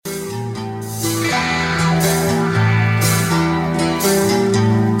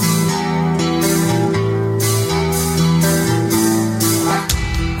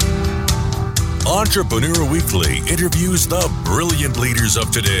Entrepreneur Weekly interviews the brilliant leaders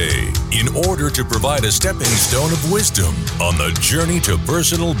of today in order to provide a stepping stone of wisdom on the journey to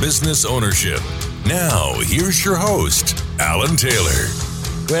personal business ownership. Now, here's your host, Alan Taylor.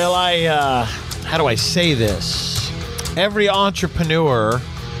 Well, how do I say this? Every entrepreneur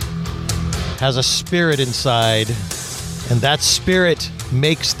has a spirit inside, and that spirit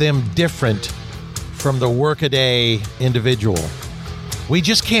makes them different from the workaday individual. We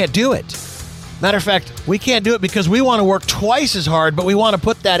just can't do it. Matter of fact, we can't do it because we want to work twice as hard, but we want to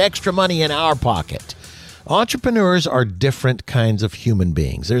put that extra money in our pocket. Entrepreneurs are different kinds of human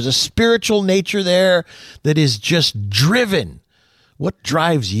beings. There's a spiritual nature there that is just driven. What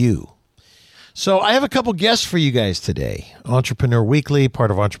drives you? So I have a couple guests for you guys today. Entrepreneur Weekly, part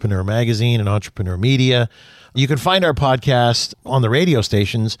of Entrepreneur Magazine and Entrepreneur Media. You can find our podcast on the radio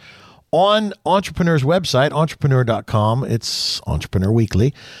stations on Entrepreneur's website, entrepreneur.com. It's Entrepreneur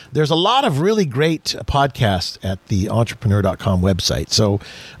Weekly. There's a lot of really great podcasts at the entrepreneur.com website. So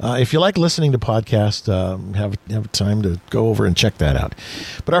if you like listening to podcasts, have time to go over and check that out.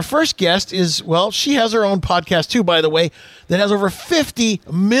 But our first guest is, well, she has her own podcast too, by the way, that has over 50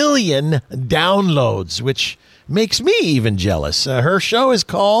 million downloads, which makes me even jealous. Her show is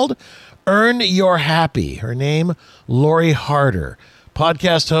called Earn Your Happy. Her name, Lori Harder.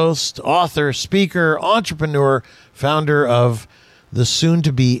 Podcast host, author, speaker, entrepreneur, founder of the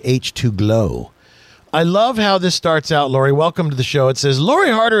soon-to-be H2Glo. I love how this starts out, Lori. Welcome to the show. It says,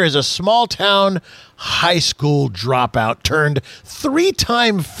 Lori Harder is a small-town high school dropout turned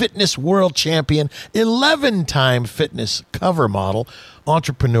 3-time fitness world champion, 11-time fitness cover model,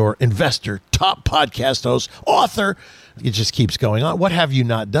 entrepreneur, investor, top podcast host, author. It just keeps going on. What have you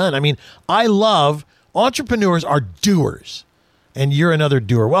not done? I mean, I love entrepreneurs are doers. And you're another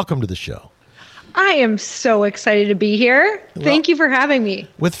doer. Welcome to the show. I am so excited to be here. Thank you for having me.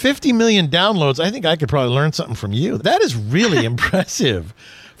 With 50 million downloads, I think I could probably learn something from you. That is really impressive.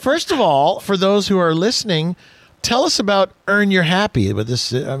 First of all, for those who are listening, tell us about Earn Your Happy. But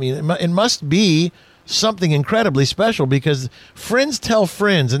this, I mean, it must be something incredibly special because friends tell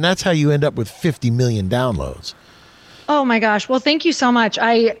friends, and that's how you end up with 50 million downloads. Oh my gosh. Well, thank you so much.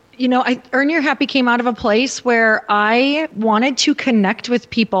 Earn Your Happy came out of a place where I wanted to connect with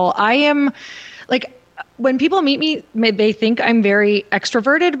people. I am like, when people meet me, they think I'm very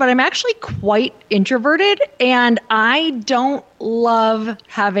extroverted, but I'm actually quite introverted, and I don't love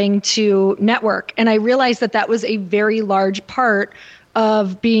having to network. And I realized that was a very large part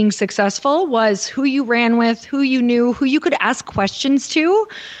of being successful, was who you ran with, who you knew, who you could ask questions to.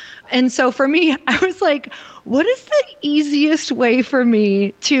 And so for me, I was like, what is the easiest way for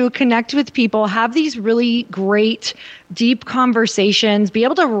me to connect with people, have these really great, deep conversations, be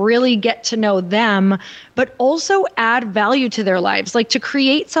able to really get to know them, but also add value to their lives, like to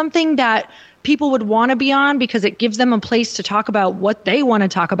create something that people would want to be on because it gives them a place to talk about what they want to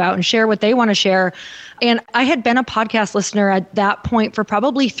talk about and share what they want to share. And I had been a podcast listener at that point for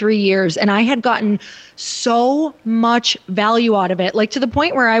probably 3 years, and I had gotten so much value out of it, like to the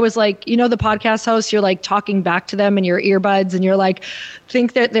point where I was like, the podcast host, you're like talking back to them in your earbuds, and you're like,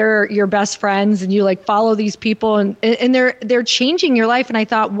 think that they're your best friends, and you like follow these people, and they're changing your life. And I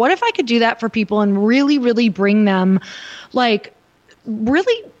thought, what if I could do that for people and really, really bring them like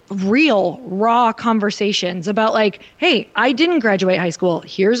really real, raw conversations about like, hey, I didn't graduate high school.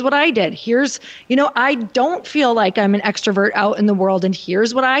 Here's what I did. I don't feel like I'm an extrovert out in the world, and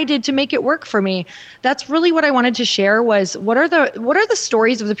here's what I did to make it work for me. That's really what I wanted to share, was what are the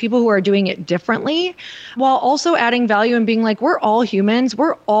stories of the people who are doing it differently, while also adding value and being like, we're all humans.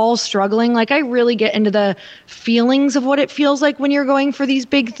 We're all struggling. Like, I really get into the feelings of what it feels like when you're going for these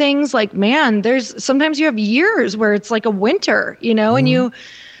big things. Like, man, sometimes you have years where it's like a winter, and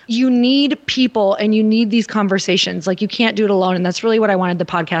you need people and you need these conversations. Like, you can't do it alone. And that's really what I wanted the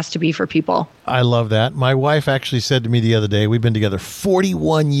podcast to be for people. I love that. My wife actually said to me the other day, we've been together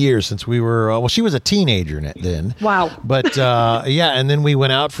 41 years since we were, she was a teenager then. Wow. But and then we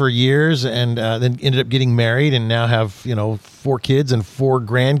went out for years and then ended up getting married and now have, 4 kids and 4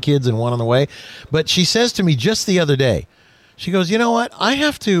 grandkids and 1 on the way. But she says to me just the other day, she goes, you know what? I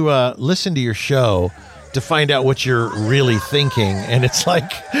have to listen to your show to find out what you're really thinking. And it's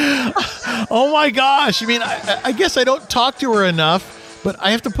like, oh my gosh. I mean, I guess I don't talk to her enough, but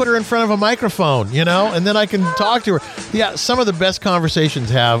I have to put her in front of a microphone, and then I can talk to her. Yeah, some of the best conversations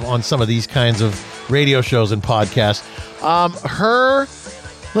have on some of these kinds of radio shows and podcasts.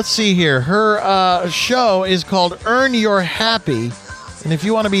 Let's see here. Her show is called Earn Your Happy. And if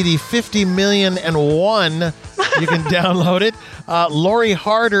you want to be the 50 million and one, you can download it. Lori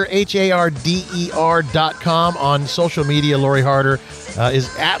Harder, HARDER.com on social media, Lori Harder.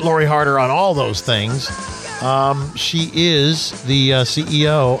 is at Lori Harder on all those things. She is the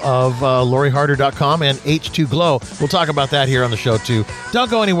CEO of LoriHarder.com and H2Glo. We'll talk about that here on the show, too.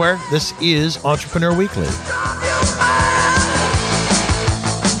 Don't go anywhere. This is Entrepreneur Weekly.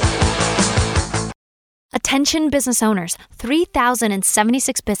 Attention business owners,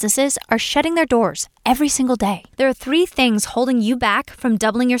 3,076 businesses are shutting their doors every single day. There are 3 things holding you back from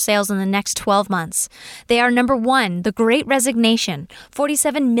doubling your sales in the next 12 months. They are number 1, the Great Resignation.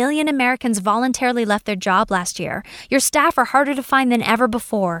 47 million Americans voluntarily left their job last year. Your staff are harder to find than ever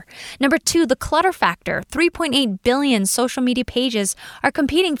before. Number 2, the clutter factor. 3.8 billion social media pages are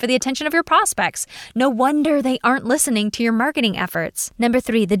competing for the attention of your prospects. No wonder they aren't listening to your marketing efforts. Number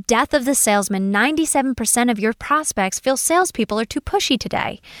 3, the death of the salesman. 97% of your prospects feel salespeople are too pushy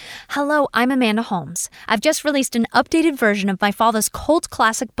today. Hello, I'm Amanda Holmes. I've just released an updated version of my father's cult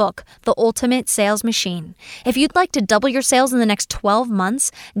classic book, The Ultimate Sales Machine. If you'd like to double your sales in the next 12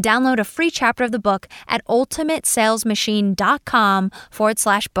 months, download a free chapter of the book at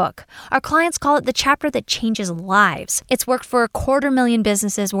ultimatesalesmachine.com/book. Our clients call it the chapter that changes lives. It's worked for 250,000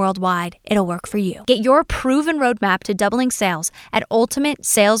 businesses worldwide. It'll work for you. Get your proven roadmap to doubling sales at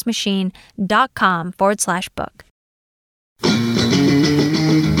ultimatesalesmachine.com/book.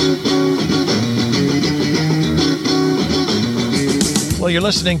 Well, you're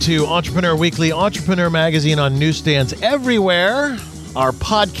listening to Entrepreneur Weekly, Entrepreneur Magazine on newsstands everywhere, our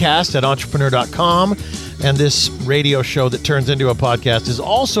podcast at entrepreneur.com, and this radio show that turns into a podcast is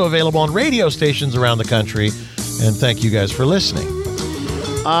also available on radio stations around the country, and thank you guys for listening.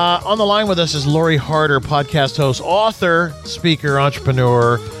 On the line with us is Lori Harder, podcast host, author, speaker,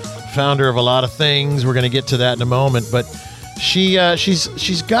 entrepreneur, founder of a lot of things. We're going to get to that in a moment, but she's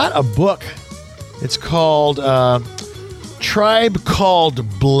got a book. It's called Tribe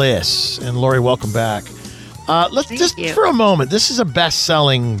Called Bliss. And Lori, welcome back. Let's just for a moment. This is a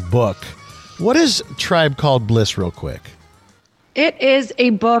best-selling book. What is Tribe Called Bliss, real quick? It is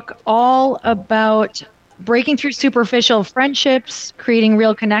a book all about breaking through superficial friendships, creating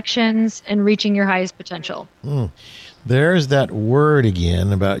real connections, and reaching your highest potential. There's that word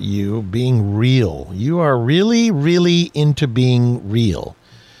again about you being real. You are really, really into being real.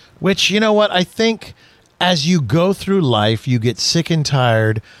 Which, you know what, I think as you go through life, you get sick and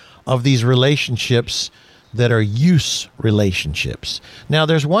tired of these relationships that are use relationships. Now,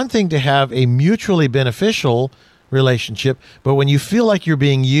 there's one thing to have a mutually beneficial relationship, but when you feel like you're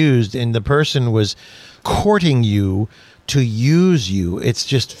being used and the person was courting you to use you, it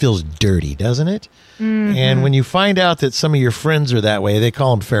just feels dirty, doesn't it? Mm-hmm. And when you find out that some of your friends are that way, they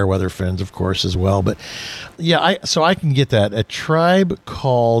call them fair weather friends, of course, as well. But yeah, so I can get that. A Tribe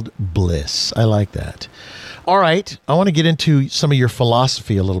Called Bliss. I like that. All right. I want to get into some of your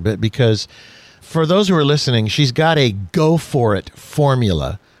philosophy a little bit, because for those who are listening, she's got a go for it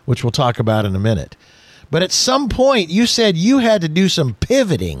formula, which we'll talk about in a minute. But at some point, you said you had to do some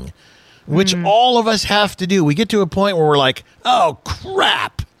pivoting, which all of us have to do. We get to a point where we're like, oh,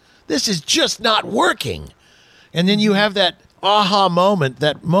 crap, this is just not working. And then you have that aha moment,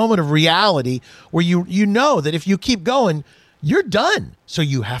 that moment of reality where you know that if you keep going, you're done. So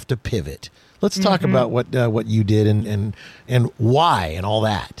you have to pivot. Let's talk about what you did and why and all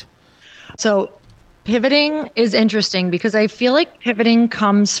that. So pivoting is interesting because I feel like pivoting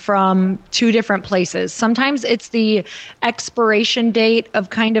comes from 2 different places. Sometimes it's the expiration date of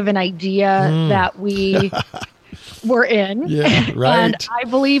kind of an idea that we were in. Yeah, right. And I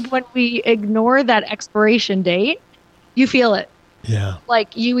believe when we ignore that expiration date, you feel it. Yeah.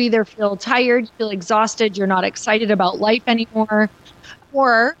 Like you either feel tired, you feel exhausted, you're not excited about life anymore,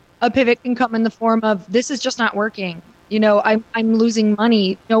 or a pivot can come in the form of, this is just not working. You know, I'm losing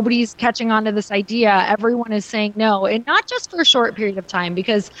money. Nobody's catching on to this idea. Everyone is saying no. And not just for a short period of time,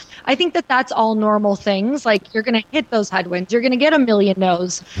 because I think that that's all normal things. Like you're going to hit those headwinds. You're going to get a million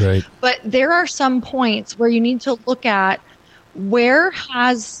no's. Right. But there are some points where you need to look at, where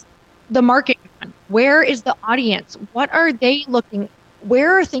has the market gone? Where is the audience? What are they looking?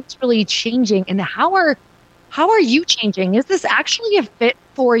 Where are things really changing? And how are you changing? Is this actually a fit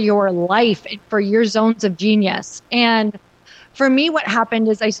for your life and for your zones of genius? And for me, what happened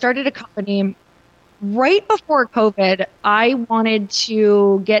is I started a company right before COVID. I wanted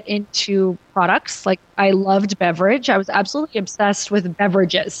to get into products. Like I loved beverage. I was absolutely obsessed with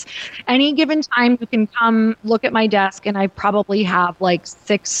beverages. Any given time you can come look at my desk and I probably have like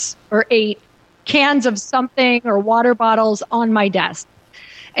 6 or 8 cans of something or water bottles on my desk.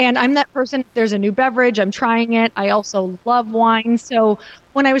 And I'm that person, if there's a new beverage, I'm trying it. I also love wine. So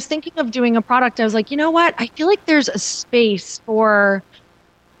when I was thinking of doing a product, I was like, you know what? I feel like there's a space for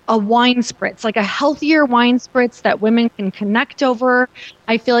a wine spritz, like a healthier wine spritz that women can connect over.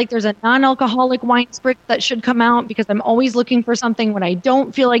 I feel like there's a non-alcoholic wine spritz that should come out because I'm always looking for something when I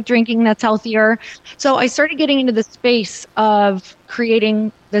don't feel like drinking that's healthier. So I started getting into the space of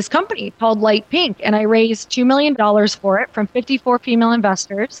creating this company called Light Pink, and I raised $2 million for it from 54 female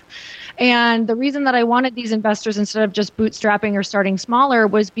investors. And the reason that I wanted these investors instead of just bootstrapping or starting smaller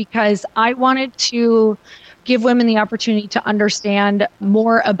was because I wanted to give women the opportunity to understand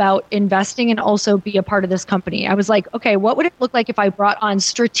more about investing and also be a part of this company. I was like, okay, what would it look like if I brought on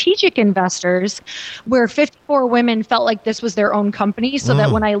strategic investors where 54 women felt like this was their own company, so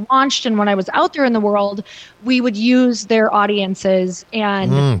that when I launched and when I was out there in the world, we would use their audiences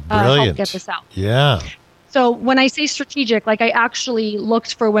and help get this out. Yeah. So when I say strategic, like I actually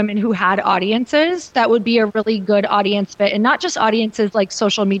looked for women who had audiences that would be a really good audience fit, and not just audiences like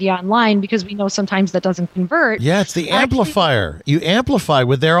social media online, because we know sometimes that doesn't convert. Yeah, it's the amplifier. You amplify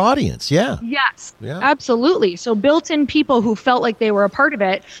with their audience. Yeah. Yes, absolutely. So built-in people who felt like they were a part of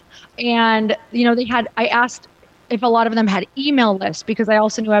it. And, I asked if a lot of them had email lists, because I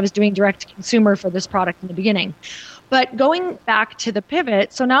also knew I was doing direct to consumer for this product in the beginning. But going back to the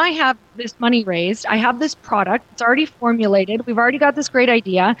pivot, so now I have this money raised. I have this product. It's already formulated. We've already got this great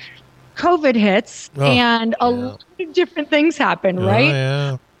idea. COVID hits, and a lot of different things happen, right?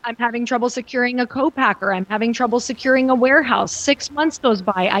 Yeah. I'm having trouble securing a co-packer. I'm having trouble securing a warehouse. 6 months goes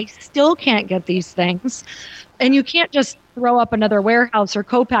by. I still can't get these things. And you can't just throw up another warehouse or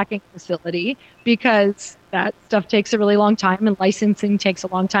co-packing facility, because that stuff takes a really long time, and licensing takes a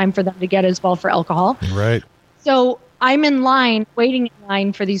long time for them to get as well for alcohol. Right. So I'm in line, waiting in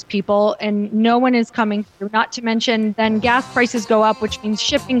line for these people, and no one is coming through. Not to mention, then gas prices go up, which means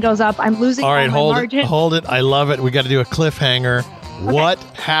shipping goes up. I'm losing all my margin. Hold it. I love it. We got to do a cliffhanger. Okay. What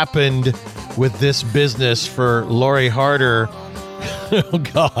happened with this business for Lori Harder? Oh,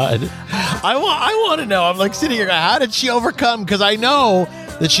 God. I want to know. I'm like sitting here, how did she overcome? Because I know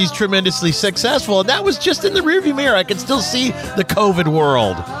that she's tremendously successful, and that was just in the rearview mirror. I can still see the COVID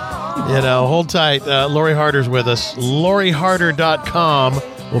world. Hold tight. Lori Harder's with us. LoriHarder.com.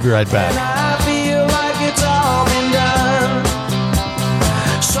 We'll be right back. I feel like it's all been done.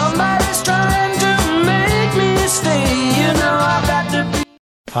 Somebody's trying to make me stay. I've got to.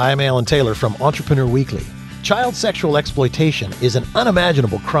 Hi, I'm Alan Taylor from Entrepreneur Weekly. Child sexual exploitation is an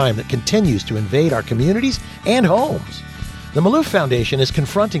unimaginable crime that continues to invade our communities and homes. The Maloof Foundation is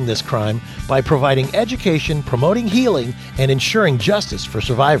confronting this crime by providing education, promoting healing, and ensuring justice for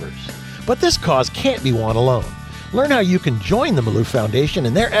survivors. But this cause can't be won alone. Learn how you can join the Maloof Foundation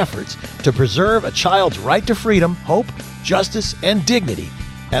in their efforts to preserve a child's right to freedom, hope, justice, and dignity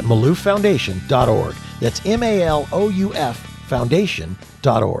at MaloofFoundation.org. That's MALOUF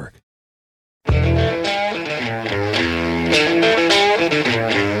Foundation.org.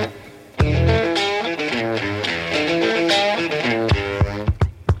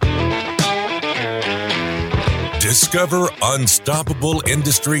 Discover unstoppable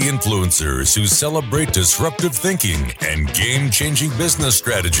industry influencers who celebrate disruptive thinking and game-changing business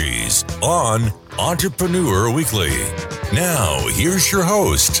strategies on Entrepreneur Weekly. Now, here's your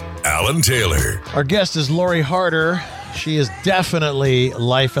host, Alan Taylor. Our guest is Lori Harder. She is definitely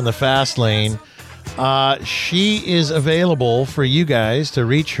life in the fast lane. She is available for you guys to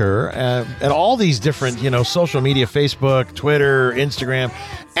reach her at all these different, social media, Facebook, Twitter, Instagram,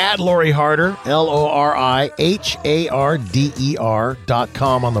 at Lori Harder,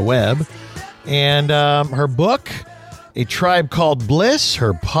 LoriHarder.com on the web. And her book, A Tribe Called Bliss,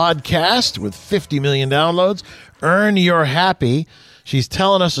 her podcast with 50 million downloads, Earn Your Happy. She's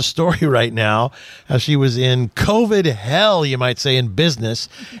telling us a story right now, how she was in COVID hell, you might say, in business.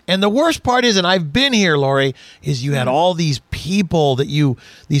 And the worst part is, and I've been here, Lori, is you had all these people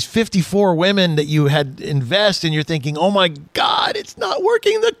these 54 women that you had invest, and you're thinking, oh my God, it's not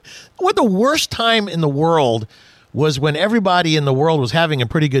working. What the worst time in the world was when everybody in the world was having a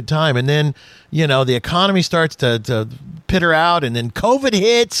pretty good time. And then, the economy starts to pitter out, and then COVID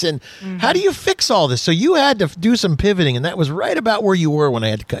hits. And how do you fix all this? So you had to do some pivoting, and that was right about where you were when I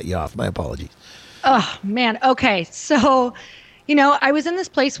had to cut you off. My apologies. Oh, man. Okay. So, I was in this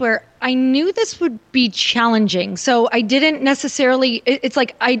place where I knew this would be challenging. So I didn't necessarily, it's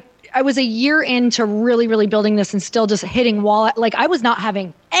like I was a year into really, really building this and still just hitting wall. Like I was not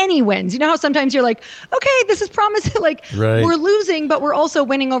having any wins. You know how sometimes you're like, okay, this is promising. Like we're losing, but we're also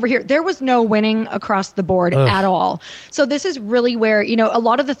winning over here. There was no winning across the board at all. So this is really where, you know, a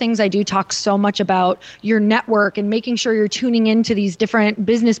lot of the things I do talk so much about your network and making sure you're tuning into these different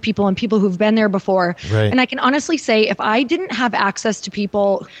business people and people who've been there before. And I can honestly say, if I didn't have access to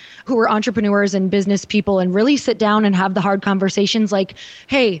people who were entrepreneurs and business people and really sit down and have the hard conversations like,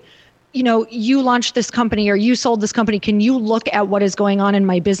 hey, you know, you launched this company or you sold this company. Can you look at what is going on in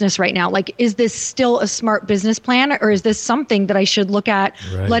my business right now? Like, is this still a smart business plan, or is this something that I should look at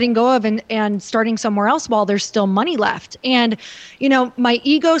letting go of and starting somewhere else while there's still money left? And, you know, my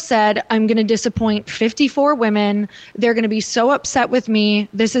ego said, I'm going to disappoint 54 women. They're going to be so upset with me.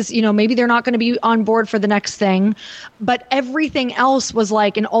 This is, you know, maybe they're not going to be on board for the next thing. But everything else was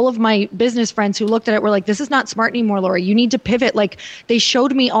like, and all of my business friends who looked at it were like, this is not smart anymore, Lori. You need to pivot. Like, they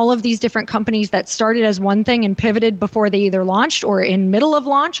showed me all of these different companies that started as one thing and pivoted before they either launched or in middle of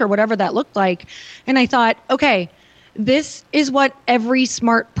launch or whatever that looked like. And I thought, okay, this is what every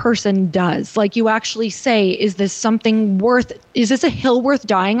smart person does. Like, you actually say, is this a hill worth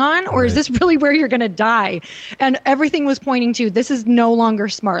dying on? Or is this really where you're going to die? And everything was pointing to, this is no longer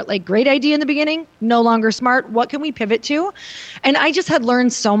smart. Like, great idea in the beginning, no longer smart. What can we pivot to? And I just had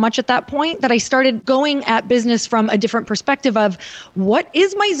learned so much at that point that I started going at business from a different perspective of, what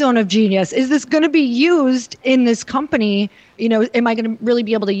is my zone of genius? Is this going to be used in this company? You know, am I going to really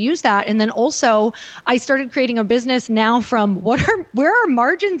be able to use that? And then also I started creating a business now from where are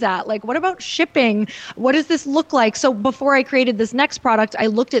margins at? Like, what about shipping? What does this look like? So before I created this next product, I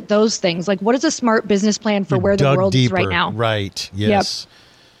looked at those things. Like, what is a smart business plan for where the world is right now? Right. Yes.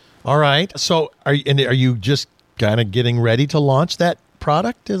 Yep. All right. So are you just kind of getting ready to launch that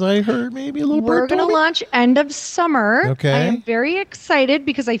product, as I heard maybe a little bit? We're going to launch end of summer. Okay. I am very excited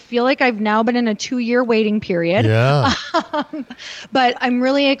because I feel like I've now been in a 2-year waiting period. Yeah. But I'm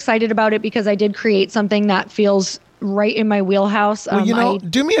really excited about it because I did create something that feels right in my wheelhouse. Well, you know,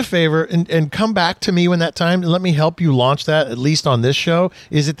 do me a favor and come back to me when that time. Let me help you launch that, at least on this show.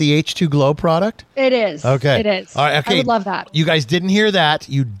 Is it the H2Glo product? It is. Okay. It is. All right, okay. I would love that. You guys didn't hear that.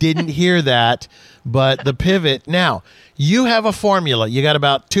 You didn't hear that. But the pivot. Now, you have a formula. You got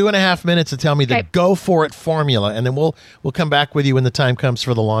about 2.5 minutes to tell me the go for it formula, and then we'll come back with you when the time comes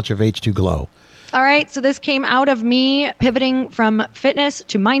for the launch of H2Glo. All right. So this came out of me pivoting from fitness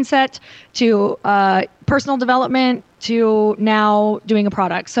to mindset to personal development to now doing a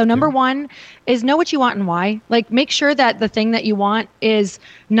product. So number one is know what you want and why. Like, make sure that the thing that you want is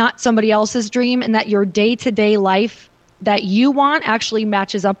not somebody else's dream, and that your day-to-day life that you want actually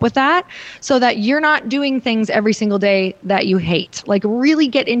matches up with that, so that you're not doing things every single day that you hate. Like, really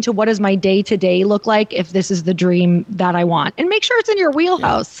get into, what does my day-to-day look like if this is the dream that I want? And make sure it's in your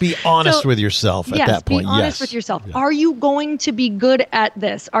wheelhouse. Be honest with yourself at that point. Be honest with yourself. Yeah. Are you going to be good at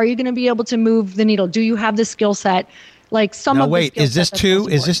this? Are you going to be able to move the needle? Do you have the skill set? Like, some of the skill is this two?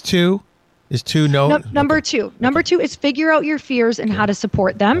 Is this two? Is two number two. Number two is figure out your fears and how to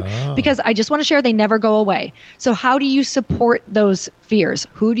support them, because I just want to share, they never go away. So how do you support those fears?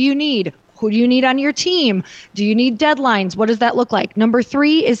 Who do you need? Who do you need on your team? Do you need deadlines? What does that look like? Number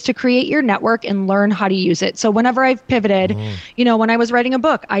three is to create your network and learn how to use it. So whenever I've pivoted, you know, when I was writing a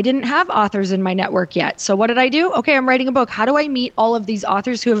book, I didn't have authors in my network yet. So what did I do? Okay, I'm writing a book. How do I meet all of these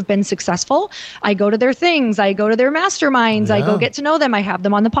authors who have been successful? I go to their things. I go to their masterminds. I go get to know them. I have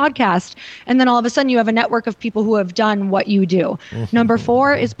them on the podcast. And then all of a sudden you have a network of people who have done what you do. Number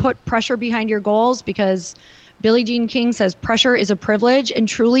four is put pressure behind your goals, because Billie Jean King says pressure is a privilege. And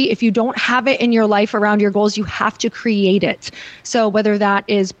truly, if you don't have it in your life around your goals, you have to create it. So whether that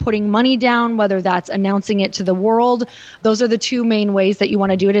is putting money down, whether that's announcing it to the world, those are the two main ways that you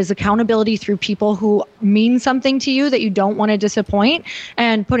want to do it, is accountability through people who mean something to you that you don't want to disappoint,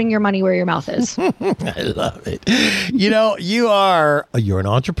 and putting your money where your mouth is. I love it. You know, you're an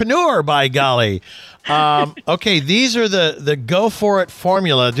entrepreneur, by golly. Okay, these are the go for it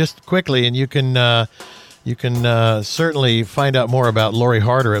formula, just quickly, and you can certainly find out more about Lori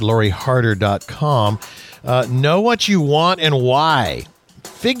Harder at loriharder.com. Know what you want and why.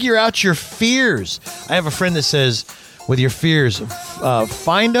 Figure out your fears. I have a friend that says, with your fears,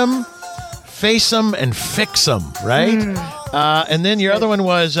 find them, face them, and fix them, right? And then your other one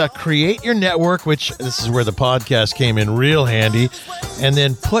was create your network, which this is where the podcast came in real handy. And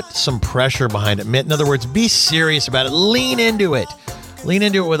then put some pressure behind it. In other words, be serious about it. Lean into it. Lean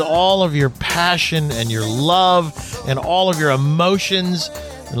into it with all of your passion and your love and all of your emotions,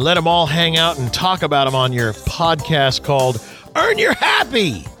 and let them all hang out and talk about them on your podcast called Earn Your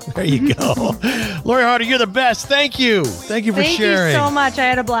Happy. There you go. Lori Harder, you're the best. Thank you. Thank you for sharing. Thank you so much. I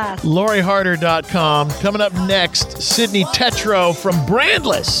had a blast. LoriHarder.com. Coming up next, Cydni Tetro from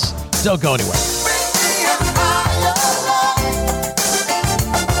Brandless. Don't go anywhere.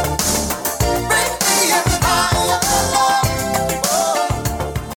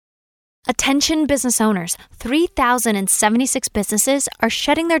 Attention business owners, 3,076 businesses are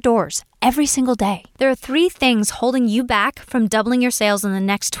shutting their doors every single day. There are 3 things holding you back from doubling your sales in the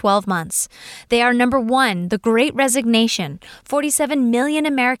next 12 months. They are number 1, the Great Resignation. 47 million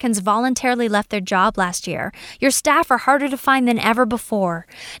Americans voluntarily left their job last year. Your staff are harder to find than ever before.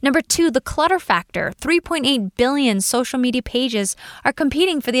 Number 2, the clutter factor. 3.8 billion social media pages are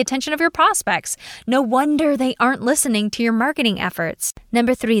competing for the attention of your prospects. No wonder they aren't listening to your marketing efforts.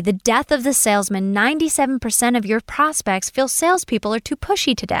 Number 3, the death of the salesman. 97% of your prospects feel salespeople are too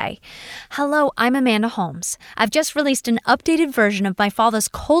pushy today. Hello, I'm Amanda Holmes. I've just released an updated version of my father's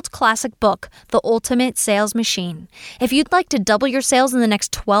cult classic book, The Ultimate Sales Machine. If you'd like to double your sales in the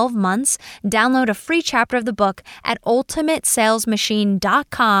next 12 months, download a free chapter of the book at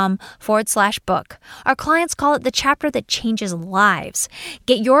ultimatesalesmachine.com/book. Our clients call it the chapter that changes lives.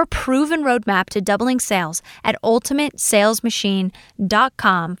 Get your proven roadmap to doubling sales at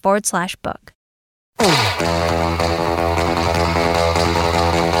ultimatesalesmachine.com/book.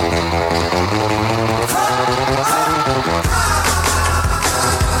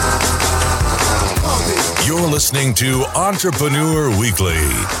 You're listening to Entrepreneur Weekly.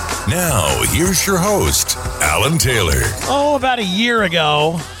 Now, here's your host, Alan Taylor. Oh, about a year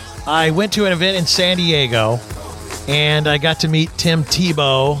ago, I went to an event in San Diego, and I got to meet Tim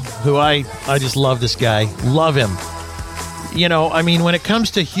Tebow, who I just love this guy. Love him. You know, I mean, when it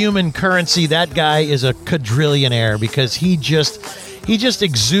comes to human currency, that guy is a quadrillionaire because he just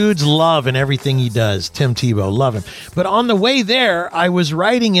exudes love in everything he does. Tim Tebow, love him. But on the way there, I was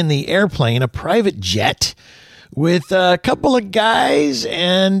riding in the airplane, a private jet, with a couple of guys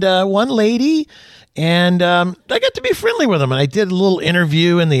and one lady. And I got to be friendly with him. And I did a little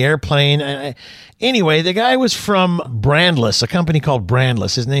interview in the airplane. Anyway, the guy was from Brandless, a company called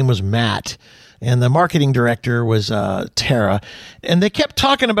Brandless. His name was Matt. And the marketing director was Tara. And they kept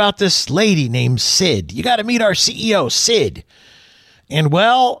talking about this lady named Sid. You got to meet our CEO, Sid. And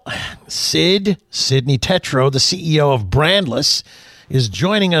well, Cydni Tetro, the CEO of Brandless, is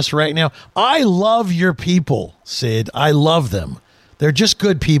joining us right now. I love your people, Sid. I love them. They're just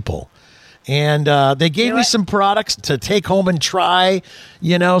good people. And they gave me some products to take home and try,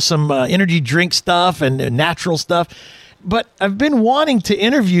 you know, some energy drink stuff and natural stuff. But I've been wanting to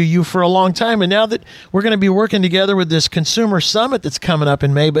interview you for a long time, and now that we're going to be working together with this consumer summit that's coming up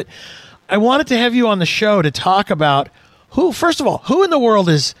in May, but I wanted to have you on the show to talk about first of all, who in the world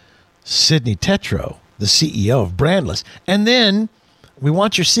is Cydni Tetro, the CEO of Brandless? And then we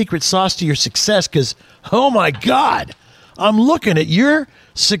want your secret sauce to your success because, oh my God, I'm looking at your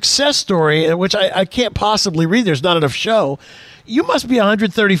success story, which I can't possibly read. There's not enough show. You must be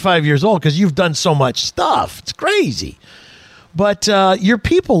 135 years old because you've done so much stuff. It's crazy. But your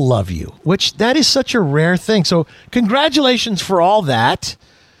people love you, which that is such a rare thing. So congratulations for all that.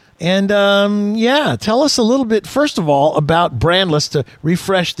 And tell us a little bit, first of all, about Brandless to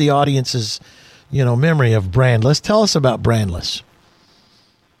refresh the audience's, memory of Brandless. Tell us about Brandless.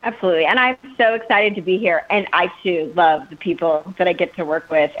 Absolutely. And I'm so excited to be here. And I, too, love the people that I get to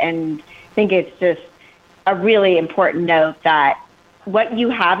work with and think it's just a really important note that what you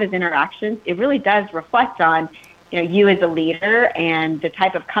have as interactions, it really does reflect on, you as a leader and the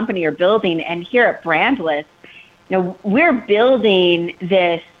type of company you're building. And here at Brandless, we're building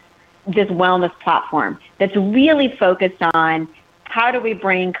this wellness platform that's really focused on how do we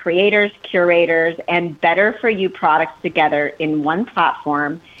bring creators, curators, and better for you products together in one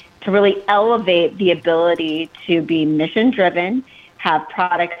platform to really elevate the ability to be mission driven, have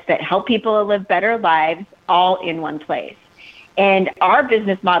products that help people live better lives all in one place. And our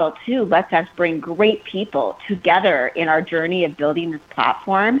business model, too, lets us bring great people together in our journey of building this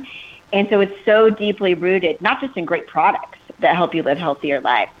platform. And so it's so deeply rooted, not just in great products that help you live healthier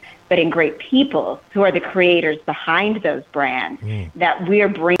lives, but in great people who are the creators behind those brands that we're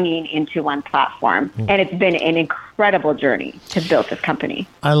bringing into one platform. And it's been an incredible journey to build this company.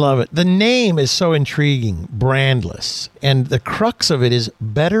 I love it. The name is so intriguing, Brandless. And the crux of it is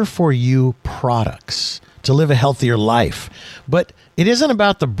better for you products to live a healthier life. But it isn't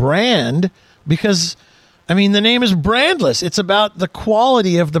about the brand because, the name is Brandless. It's about the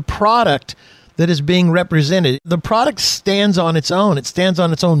quality of the product that is being represented. The product stands on its own. It stands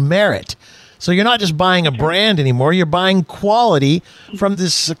on its own merit. So you're not just buying a brand anymore. You're buying quality from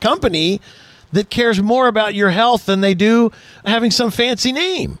this company that cares more about your health than they do having some fancy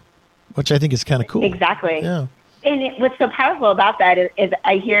name. which I think is kind of cool. Exactly. Yeah. And what's so powerful about that is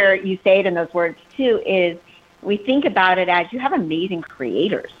I hear you say it in those words too, is we think about it as you have amazing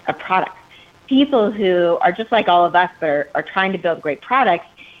creators of products, people who are just like all of us that are trying to build great products,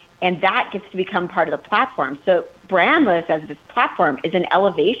 and that gets to become part of the platform. So Brandless as this platform is an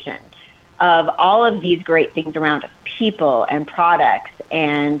elevation of all of these great things around us, people and products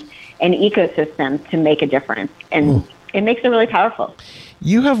and an ecosystem to make a difference. And it makes it really powerful.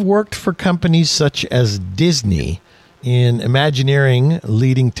 You have worked for companies such as Disney in Imagineering,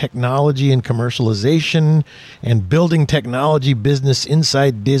 leading technology and commercialization and building technology business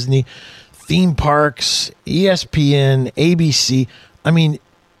inside Disney, theme parks, ESPN, ABC. I mean,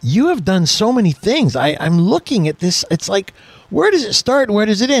 you have done so many things. I'm looking at this. It's like, where does it start and where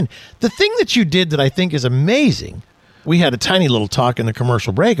does it end? The thing that you did that I think is amazing, we had a tiny little talk in the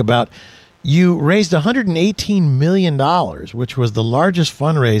commercial break about you raised $118 million, which was the largest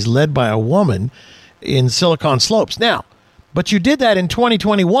fundraise led by a woman in Silicon Slopes. Now, but you did that in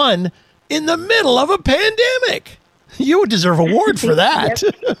 2021 in the middle of a pandemic. You would deserve an award for that.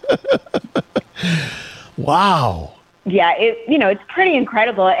 Wow. Yeah, it's pretty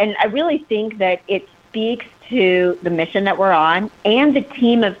incredible. And I really think that it speaks to the mission that we're on and the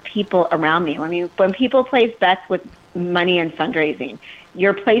team of people around me. I mean, when people place bets with money and fundraising,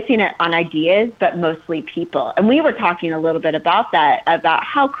 you're placing it on ideas, but mostly people. And we were talking a little bit about that, about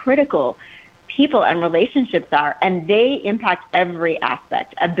how critical people and relationships are, and they impact every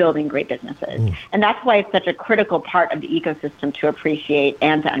aspect of building great businesses. And that's why it's such a critical part of the ecosystem to appreciate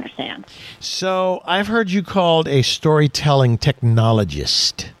and to understand. So I've heard you called a storytelling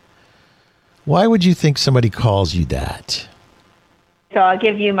technologist. Why would you think somebody calls you that? So I'll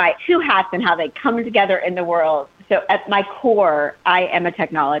give you my two hats and how they come together in the world. So at my core, I am a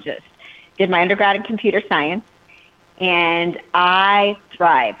technologist. Did my undergrad in computer science, and I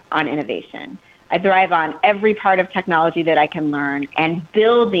thrive on innovation. I thrive on every part of technology that I can learn and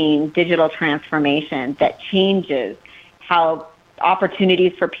building digital transformation that changes how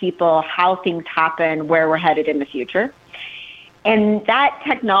opportunities for people, how things happen, where we're headed in the future. And that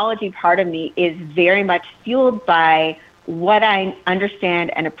technology part of me is very much fueled by what I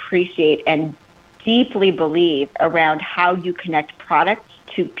understand and appreciate and deeply believe around how you connect products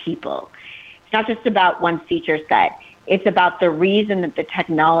to people. It's not just about one feature set. It's about the reason that the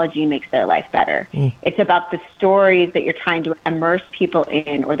technology makes their life better. It's about the stories that you're trying to immerse people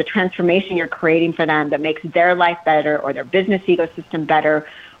in, or the transformation you're creating for them that makes their life better or their business ecosystem better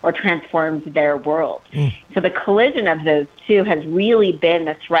or transforms their world. So the collision of those two has really been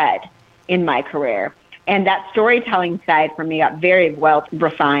the thread in my career. And that storytelling side for me got very well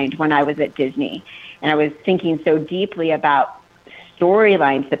refined when I was at Disney. And I was thinking so deeply about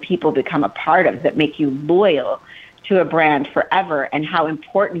storylines that people become a part of that make you loyal to a brand forever, and how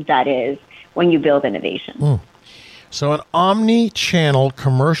important that is when you build innovation. So an omni-channel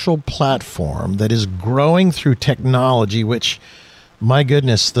commercial platform that is growing through technology, which, my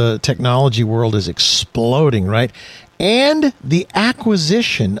goodness, the technology world is exploding, right? And the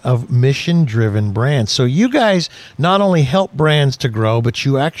acquisition of mission-driven brands. So you guys not only help brands to grow, but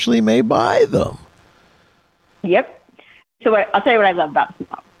you actually may buy them. Yep. So I'll tell you what I love about this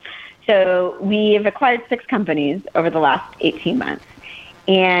model. So we have acquired 6 companies over the last 18 months.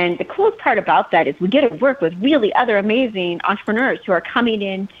 And the coolest part about that is we get to work with really other amazing entrepreneurs who are coming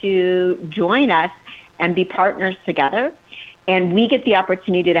in to join us and be partners together. And we get the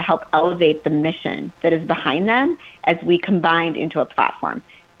opportunity to help elevate the mission that is behind them as we combined into a platform.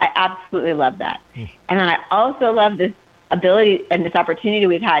 I absolutely love that. And then I also love this ability and this opportunity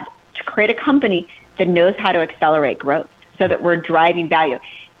we've had to create a company that knows how to accelerate growth so that we're driving value.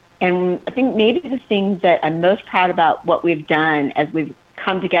 And I think maybe the thing that I'm most proud about what we've done as we've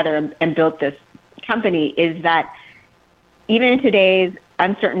come together and built this company is that even in today's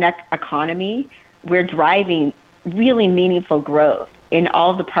uncertain economy, we're driving really meaningful growth in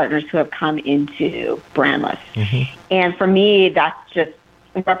all the partners who have come into Brandless. And for me, that's just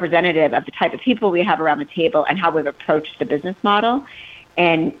representative of the type of people we have around the table and how we've approached the business model,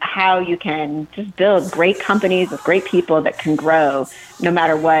 and how you can just build great companies with great people that can grow no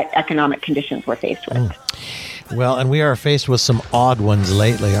matter what economic conditions we're faced with. Well, and we are faced with some odd ones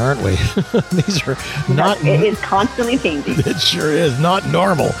lately, aren't we? These are not... It is constantly changing. It sure is. Not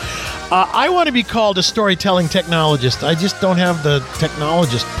normal. I want to be called a storytelling technologist. I just don't have the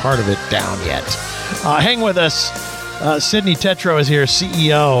technologist part of it down yet. Hang with us. Cydni Tetro is here,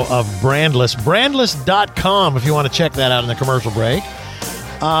 CEO of Brandless. Brandless.com if you want to check that out in the commercial break.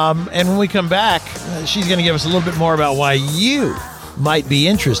 And when we come back, she's going to give us a little bit more about why you might be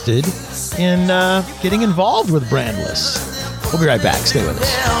interested in getting involved with Brandless. We'll be right back. Stay with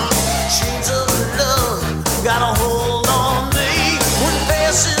us. chains of love got a hold on me. When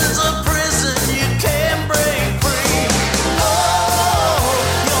passion's a prison you can't break free. Oh,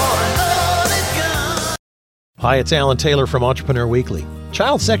 you're loaded gun. Hi, it's Alan Taylor from Entrepreneur Weekly.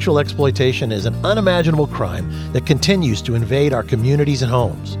 Child sexual exploitation is an unimaginable crime that continues to invade our communities and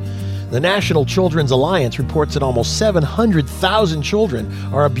homes. The National Children's Alliance reports that almost 700,000 children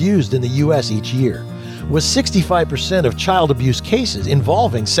are abused in the U.S. each year, with 65% of child abuse cases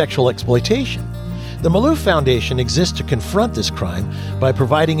involving sexual exploitation. The Maloof Foundation exists to confront this crime by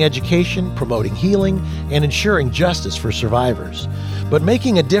providing education, promoting healing, and ensuring justice for survivors. But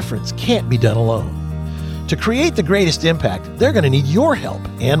making a difference can't be done alone. To create the greatest impact, they're going to need your help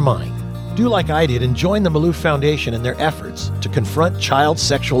and mine. Do like I did and join the Maloof Foundation in their efforts to confront child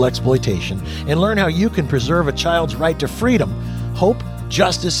sexual exploitation and learn how you can preserve a child's right to freedom, hope,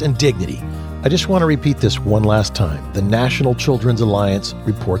 justice, and dignity. I just want to repeat this one last time. The National Children's Alliance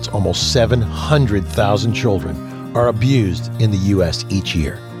reports almost 700,000 children are abused in the U.S. each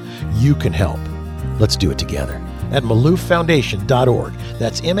year. You can help. Let's do it together at MaloofFoundation.org.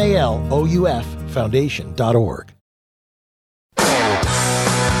 That's MALOUF Foundation.org.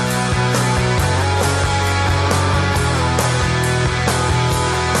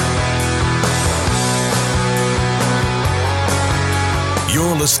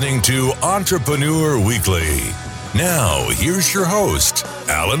 You're listening to Entrepreneur Weekly. Now, here's your host,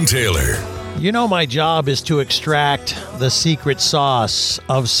 Alan Taylor. You know, my job is to extract the secret sauce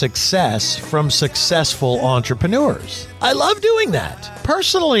of success from successful entrepreneurs. I love doing that.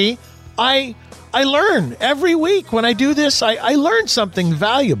 Personally, I learn every week. When I do this, I learn something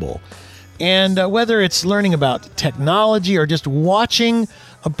valuable. And whether it's learning about technology or just watching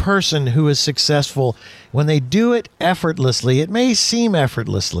a person who is successful, when they do it effortlessly, it may seem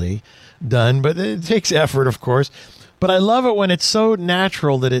effortlessly done, but it takes effort, of course. But I love it when it's so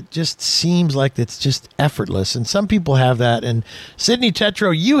natural that it just seems like it's just effortless. And some people have that. And Cydni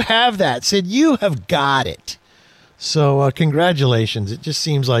Tetro, you have that. Sid, you have got it. So congratulations. It just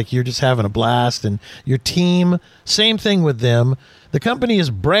seems like you're just having a blast. And your team, same thing with them. The company is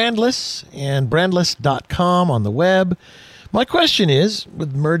Brandless and brandless.com on the web. My question is,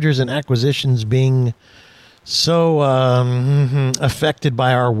 with mergers and acquisitions being so affected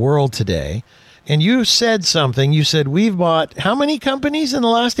by our world today, and you said something, you said we've bought how many companies in the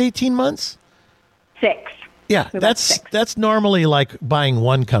last 18 months? 6. Yeah, that's normally like buying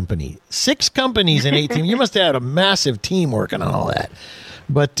one company. 6 companies in 18. You must have had a massive team working on all that.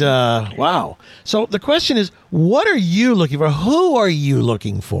 But wow. So the question is, what are you looking for? Who are you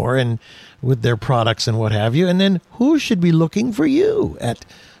looking for? And with their products and what have you. And then who should be looking for you at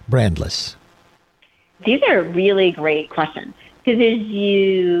Brandless? These are really great questions because as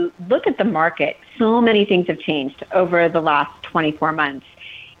you look at the market, so many things have changed over the last 24 months.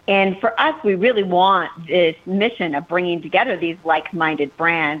 And for us, we really want this mission of bringing together these like-minded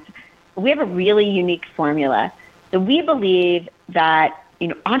brands. We have a really unique formula. So we believe that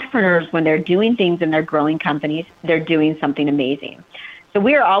entrepreneurs, when they're doing things and they're growing companies, they're doing something amazing. So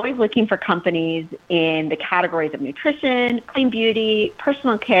we are always looking for companies in the categories of nutrition, clean beauty,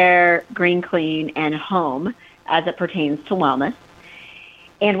 personal care, green clean, and home as it pertains to wellness.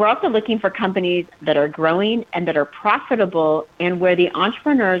 And we're also looking for companies that are growing and that are profitable and where the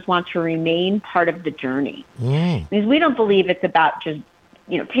entrepreneurs want to remain part of the journey. Because we don't believe it's about just,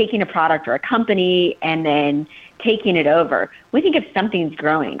 taking a product or a company and then taking it over. We think if something's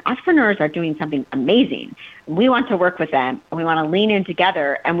growing, entrepreneurs are doing something amazing. We want to work with them, and we want to lean in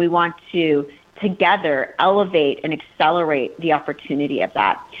together, and we want to together elevate and accelerate the opportunity of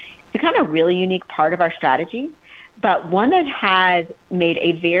that. It's a kind of really unique part of our strategy, but one that has made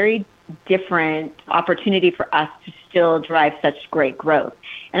a very different opportunity for us to still drive such great growth.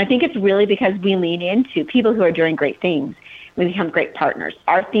 And I think it's really because we lean into people who are doing great things. We become great partners.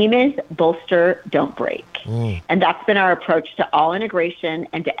 Our theme is bolster, don't break. And that's been our approach to all integration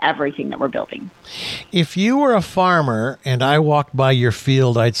and to everything that we're building. If you were a farmer and I walked by your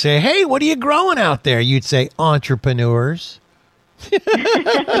field, I'd say, hey, what are you growing out there? You'd say, entrepreneurs. That's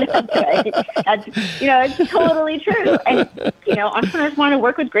right. That's, it's totally true. And, entrepreneurs want to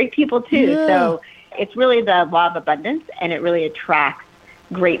work with great people too. Yeah. So it's really the law of abundance, and it really attracts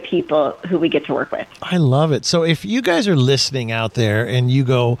great people who we get to work with. I love it. So if you guys are listening out there and you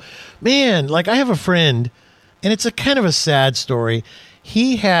go, man, like I have a friend, and it's a kind of a sad story.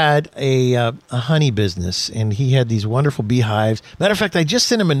 He had a honey business, and he had these wonderful beehives. Matter of fact, I just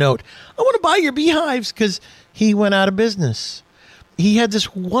sent him a note. I want to buy your beehives because he went out of business. He had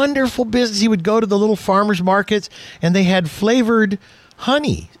this wonderful business. He would go to the little farmers markets, and they had flavored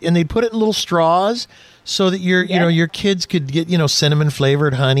honey, and they'd put it in little straws. so that your kids could get, cinnamon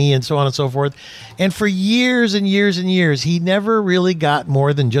flavored honey and so on and so forth. And for years and years and years, he never really got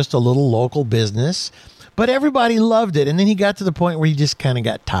more than just a little local business, but everybody loved it. And then he got to the point where he just kind of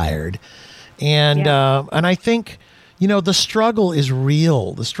got tired. And I think, the struggle is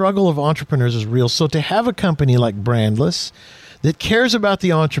real. The struggle of entrepreneurs is real. So to have a company like Brandless that cares about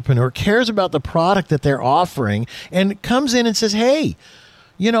the entrepreneur, cares about the product that they're offering, and comes in and says, hey,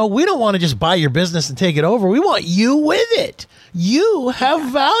 we don't want to just buy your business and take it over. We want you with it. You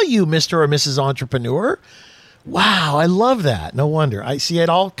have value, Mr. or Mrs. Entrepreneur. Wow, I love that. No wonder. I see it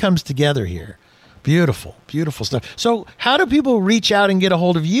all comes together here. Beautiful, beautiful stuff. So how do people reach out and get a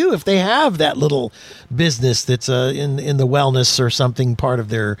hold of you if they have that little business that's in the wellness or something part of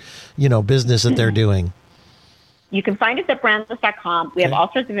their, business that they're doing? You can find us at brandless.com. We have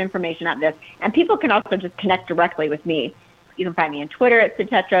all sorts of information on this. And people can also just connect directly with me. You can find me on Twitter at Cydni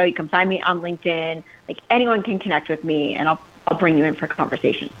Tetro. You can find me on LinkedIn. Like, anyone can connect with me, and I'll bring you in for a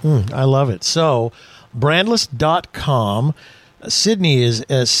conversation. I love it. So brandless.com. Cydni is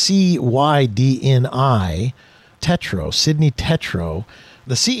Cydni Tetro, Cydni Tetro.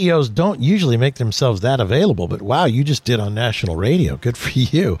 The CEOs don't usually make themselves that available, but wow, you just did on national radio. Good for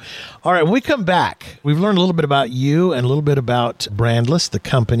you. All right, when we come back, we've learned a little bit about you and a little bit about Brandless, the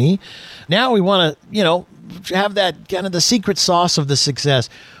company. Now we want to, have that kind of the secret sauce of the success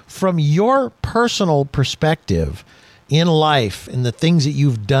from your personal perspective in life and the things that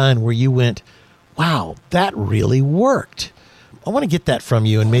you've done where you went, wow, that really worked. I want to get that from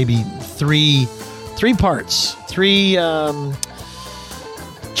you in maybe three parts, three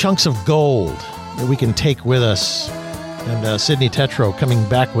chunks of gold that we can take with us. And Cydni Tetro coming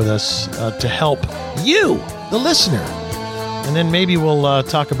back with us to help you, the listener. And then maybe we'll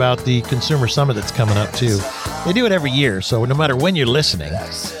talk about the Consumer Summit that's coming up too. They do it every year, so no matter when you're listening,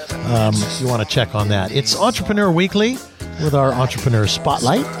 you want to check on that. It's Entrepreneur Weekly with our Entrepreneur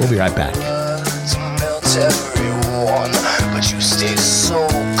Spotlight. We'll be right back. Everyone, but you stay so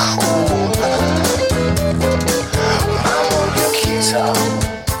cool. Mama Nikita,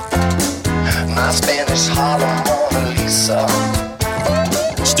 my Spanish Harlem Mona Lisa.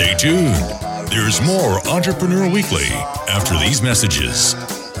 Stay tuned. There's more Entrepreneur Weekly after these messages.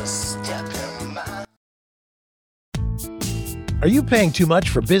 Are you paying too much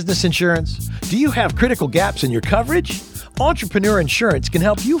for business insurance? Do you have critical gaps in your coverage? Entrepreneur Insurance can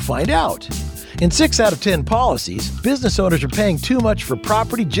help you find out. In 6 out of 10 policies, business owners are paying too much for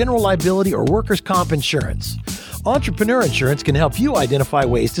property, general liability, or workers' comp insurance. Entrepreneur Insurance can help you identify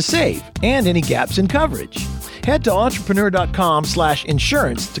ways to save and any gaps in coverage. Head to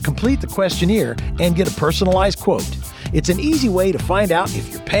entrepreneur.com/insurance to complete the questionnaire and get a personalized quote. It's an easy way to find out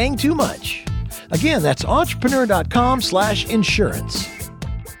if you're paying too much. Again, that's entrepreneur.com/insurance.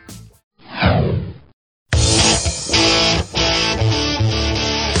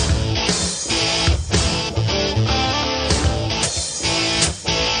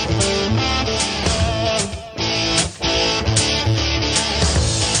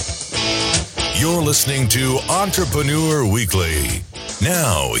 You're listening to Entrepreneur Weekly.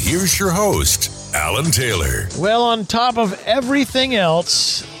 Now, here's your host, Alan Taylor. Well, on top of everything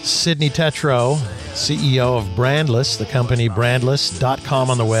else, Cydni Tetro, CEO of Brandless, the company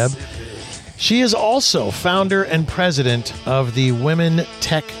brandless.com on the web. She is also founder and president of the Women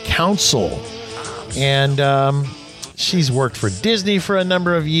Tech Council. And she's worked for Disney for a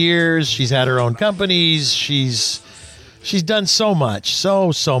number of years. She's had her own companies. She's done so much,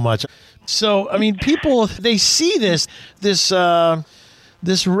 so much. So, I mean, people, they see this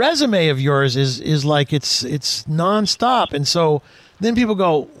resume of yours is like it's nonstop. And so then people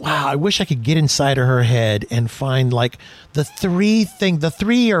go, wow, I wish I could get inside of her head and find like the 3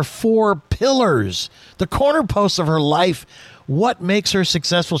 or 4 pillars, the corner posts of her life. What makes her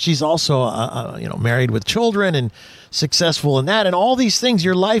successful? She's also, married with children and successful in that. And all these things,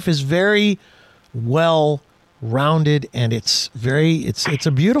 your life is very well rounded, and it's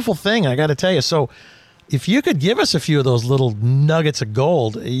a beautiful thing, I got to tell you. So if you could give us a few of those little nuggets of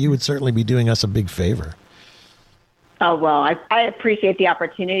gold, you would certainly be doing us a big favor. Oh, well, I appreciate the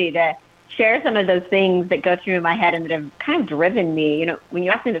opportunity to share some of those things that go through my head and that have kind of driven me. When you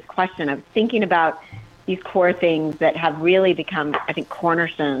asked me this question, I was thinking about these core things that have really become, I think,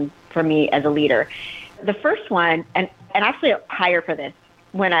 cornerstones for me as a leader. The first one, and actually higher for this,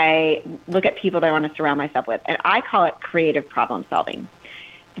 when I look at people that I want to surround myself with, and I call it creative problem solving.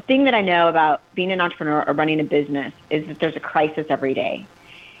 The thing that I know about being an entrepreneur or running a business is that there's a crisis every day.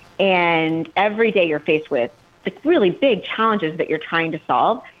 And every day you're faced with the really big challenges that you're trying to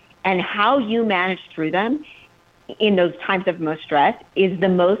solve, and how you manage through them in those times of most stress is the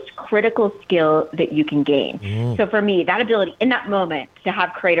most critical skill that you can gain. So for me, that ability in that moment to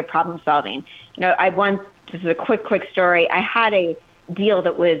have creative problem solving, this is a quick story. I had a deal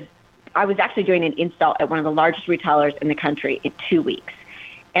I was actually doing an install at one of the largest retailers in the country in 2 weeks.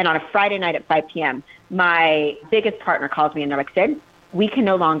 And on a Friday night at 5 p.m., my biggest partner calls me and they're like, Sid, we can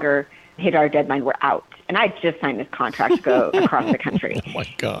no longer hit our deadline. We're out. And I just signed this contract to go across the country. Oh my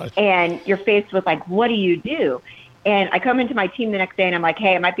gosh. And you're faced with like, what do you do? And I come into my team the next day and I'm like,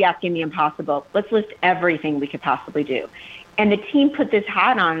 hey, I might be asking the impossible. Let's list everything we could possibly do. And the team put this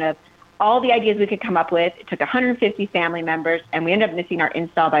hat on of all the ideas we could come up with. It took 150 family members and we ended up missing our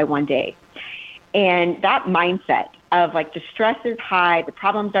install by 1 day. And that mindset of like the stress is high, the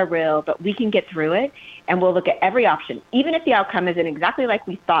problems are real, but we can get through it and we'll look at every option. Even if the outcome isn't exactly like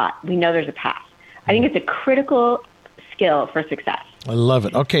we thought, we know there's a path. I think it's a critical skill for success. I love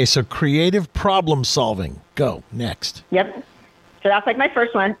it. Okay, so creative problem solving. Go, next. Yep. So that's like my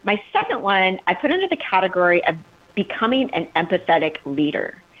first one. My second one, I put under the category of becoming an empathetic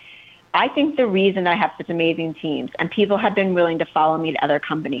leader. I think the reason that I have such amazing teams and people have been willing to follow me to other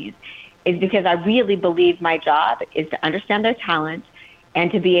companies is because I really believe my job is to understand their talent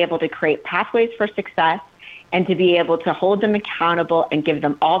and to be able to create pathways for success and to be able to hold them accountable and give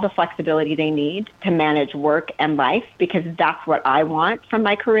them all the flexibility they need to manage work and life, because that's what I want from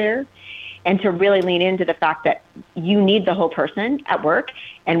my career. And to really lean into the fact that you need the whole person at work,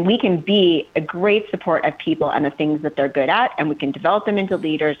 and we can be a great support of people and the things that they're good at, and we can develop them into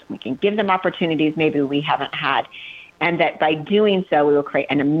leaders, we can give them opportunities maybe we haven't had, and that by doing so, we will create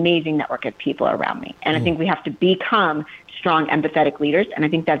an amazing network of people around me. And I think we have to become strong, empathetic leaders, and I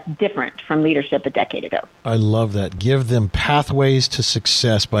think that's different from leadership a decade ago. I love that. Give them pathways to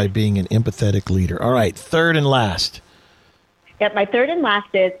success by being an empathetic leader. All right, third and last. Yep, my third and last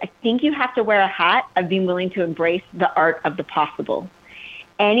is I think you have to wear a hat of being willing to embrace the art of the possible.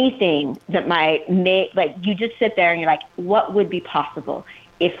 Anything that might make, like you just sit there and you're like, what would be possible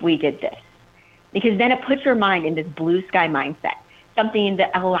if we did this? Because then it puts your mind in this blue sky mindset, something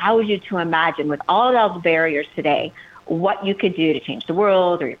that allows you to imagine with all of those barriers today, what you could do to change the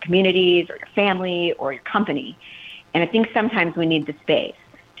world or your communities or your family or your company. And I think sometimes we need the space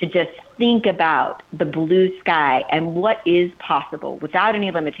to just think about the blue sky and what is possible without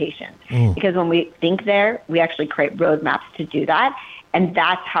any limitations. Because when we think there, we actually create roadmaps to do that. And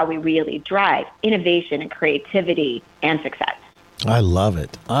that's how we really drive innovation and creativity and success. I love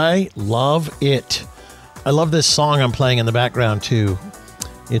it. I love it. I love this song I'm playing in the background too.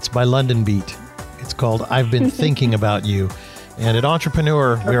 It's by London Beat. It's called I've Been Thinking About You. And at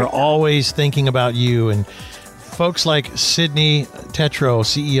Entrepreneur, we're always thinking about you. And folks like Cydni Tetro,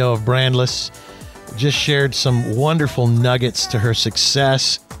 CEO of Brandless, just shared some wonderful nuggets to her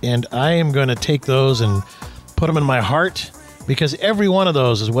success. And I am going to take those and put them in my heart, because every one of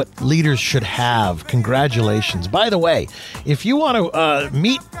those is what leaders should have. Congratulations. By the way, if you want to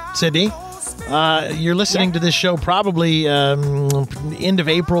meet Cydni, you're listening to this show probably end of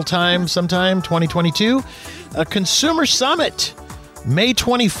April time, sometime 2022. A Consumer Summit, May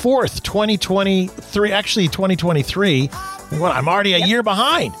 24th, 2023. Actually, 2023. Well, I'm already a year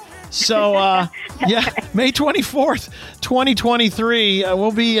behind. So, May 24th, 2023,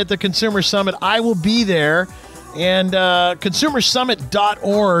 we'll be at the Consumer Summit. I will be there. And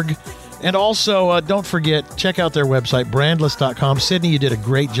consumersummit.org. And also, don't forget, check out their website, brandless.com. Cydni, you did a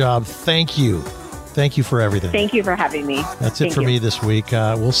great job. Thank you. Thank you for everything. Thank you for having me. That's it for me this week.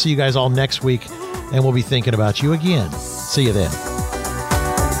 We'll see you guys all next week, and we'll be thinking about you again. See you then.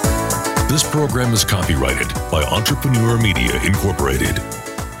 This program is copyrighted by Entrepreneur Media Incorporated.